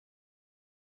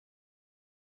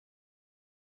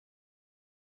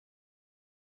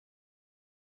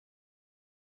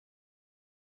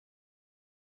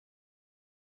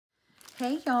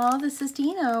Hey y'all, this is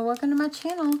Dina. Welcome to my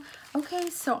channel.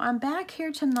 Okay, so I'm back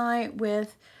here tonight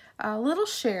with a little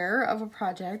share of a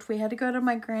project. We had to go to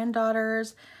my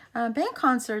granddaughter's band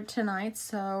concert tonight,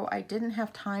 so I didn't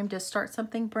have time to start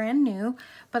something brand new,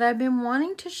 but I've been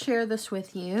wanting to share this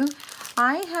with you.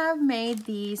 I have made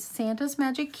these Santa's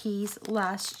Magic Keys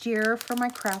last year for my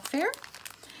craft fair.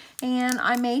 And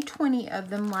I made 20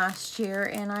 of them last year,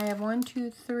 and I have 1,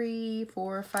 2, 3,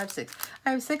 4, 5, 6.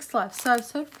 I have 6 left, so I've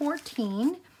sold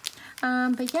 14.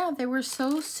 But yeah, they were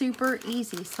so super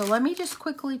easy. So let me just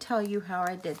quickly tell you how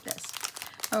I did this.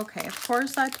 Okay, of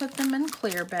course I put them in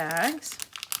clear bags.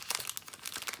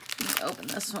 Let me open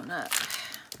this one up.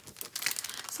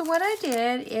 So what I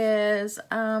did is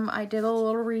I did a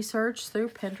little research through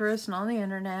Pinterest and on the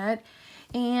internet.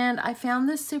 And I found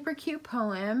this super cute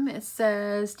poem. It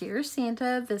says, "Dear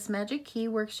Santa, this magic key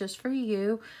works just for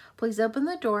you. Please open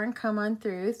the door and come on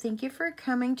through. Thank you for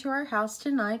coming to our house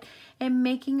tonight and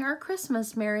making our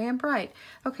Christmas merry and bright."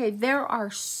 Okay, there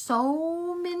are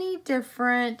so many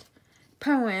different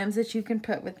poems that you can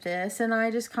put with this, and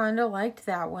I just kind of liked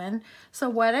that one. So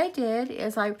what I did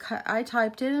is I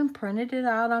typed it and printed it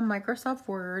out on Microsoft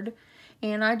Word,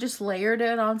 and I just layered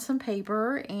it on some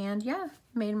paper, and yeah,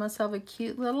 made myself a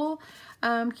cute little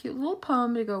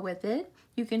poem to go with it.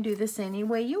 You can do this any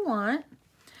way you want.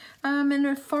 And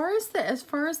as far as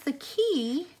the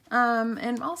key,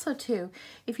 and also too,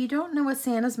 if you don't know what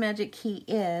Santa's Magic Key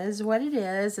is, what it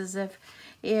is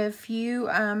if you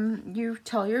you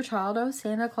tell your child, "Oh,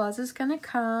 Santa Claus is gonna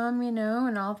come," you know,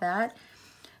 and all that,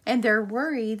 and they're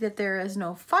worried that there is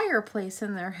no fireplace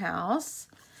in their house,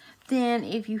 then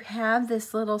if you have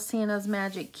this little Santa's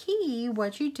Magic Key,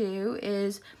 what you do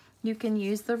is you can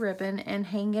use the ribbon and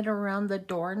hang it around the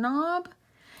doorknob.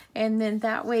 And then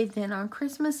that way, then on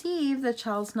Christmas Eve, the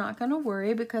child's not going to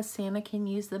worry because Santa can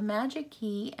use the magic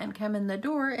key and come in the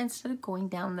door instead of going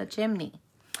down the chimney.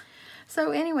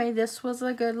 So anyway, this was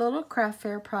a good little craft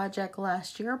fair project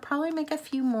last year. I'll probably make a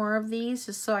few more of these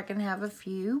just so I can have a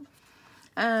few.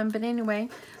 But anyway,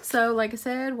 so like I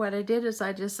said, what I did is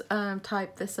I just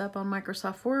typed this up on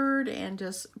Microsoft Word and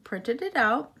just printed it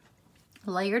out,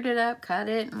 layered it up, cut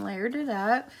it, and layered it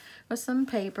up with some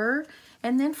paper.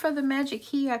 And then for the magic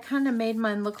key, I kind of made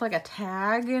mine look like a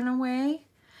tag in a way.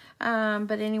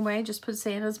 But anyway, just put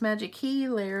Santa's Magic Key,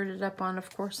 layered it up on,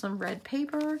 of course, some red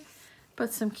paper.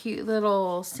 Put some cute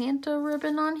little Santa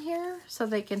ribbon on here so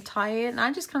they can tie it. And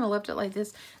I just kind of left it like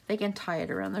this. They can tie it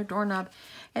around their doorknob.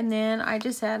 And then I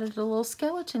just added a little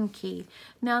skeleton key.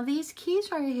 Now these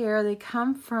keys right here, they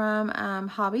come from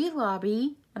Hobby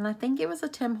Lobby. And I think it was a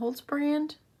Tim Holtz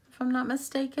brand, if I'm not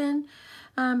mistaken.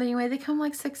 But anyway, they come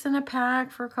like 6 in a pack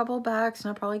for a couple of bucks.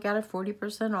 And I probably got it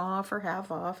 40% off or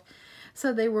half off.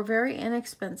 So they were very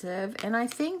inexpensive, and I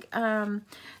think, and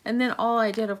then all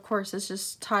I did, of course, is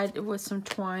just tied it with some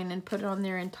twine and put it on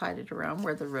there and tied it around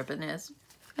where the ribbon is.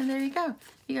 And there you go.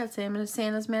 You got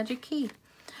Santa's Magic Key.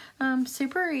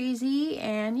 Super easy,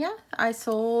 and yeah, I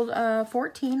sold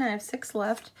 14. I have 6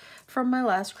 left from my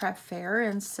last craft fair,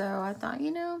 and so I thought,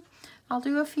 you know, I'll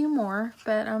do a few more.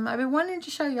 But I've been wanting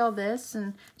to show y'all this,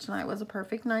 and tonight was a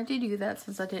perfect night to do that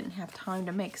since I didn't have time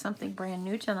to make something brand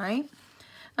new tonight.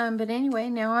 But anyway,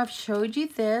 now I've showed you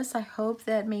this. I hope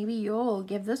that maybe you'll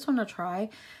give this one a try.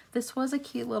 This was a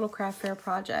cute little craft fair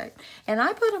project. And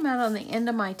I put them out on the end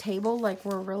of my table, like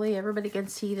where really everybody can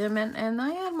see them. And I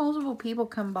had multiple people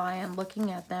come by and looking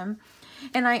at them.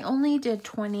 And I only did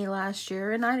 20 last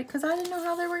year, and because I didn't know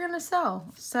how they were going to sell.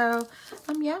 So,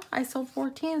 yeah, I sold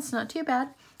 14. It's not too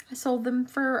bad. I sold them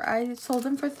for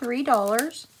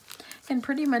 $3. And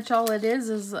pretty much all it is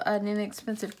an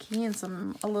inexpensive key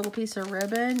and a little piece of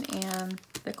ribbon and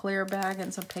the clear bag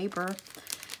and some paper.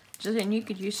 And you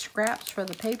could use scraps for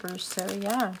the papers, so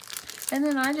yeah. And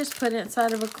then I just put it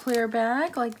inside of a clear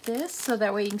bag like this, so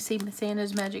that way you can see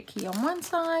Santa's Magic Key on one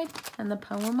side and the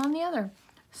poem on the other.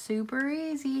 Super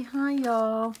easy, huh,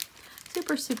 y'all?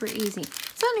 Super, super easy.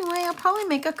 So anyway, I'll probably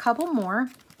make a couple more.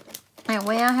 That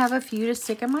way I have a few to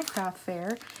stick in my craft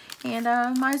fair. And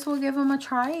might as well give them a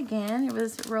try again. It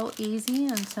was real easy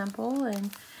and simple and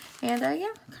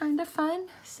yeah, kind of fun.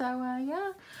 So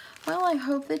yeah, well, I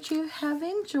hope that you have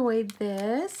enjoyed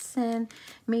this, and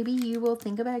maybe you will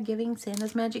think about giving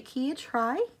Santa's Magic Key a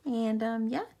try.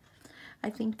 And yeah, I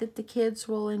think that the kids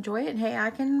will enjoy it. And hey, I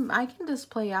can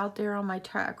display out there on my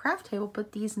craft table,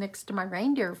 put these next to my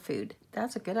reindeer food.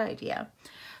 That's a good idea.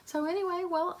 So anyway,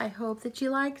 well, I hope that you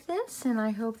like this, and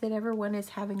I hope that everyone is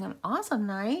having an awesome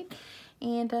night.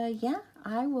 And yeah,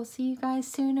 I will see you guys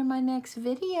soon in my next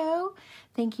video.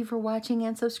 Thank you for watching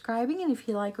and subscribing. And if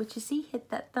you like what you see, hit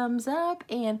that thumbs up.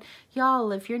 And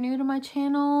y'all, if you're new to my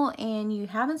channel and you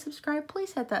haven't subscribed,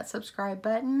 please hit that subscribe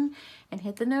button and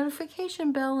hit the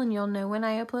notification bell and you'll know when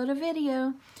I upload a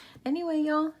video. Anyway,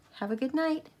 y'all, have a good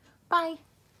night. Bye.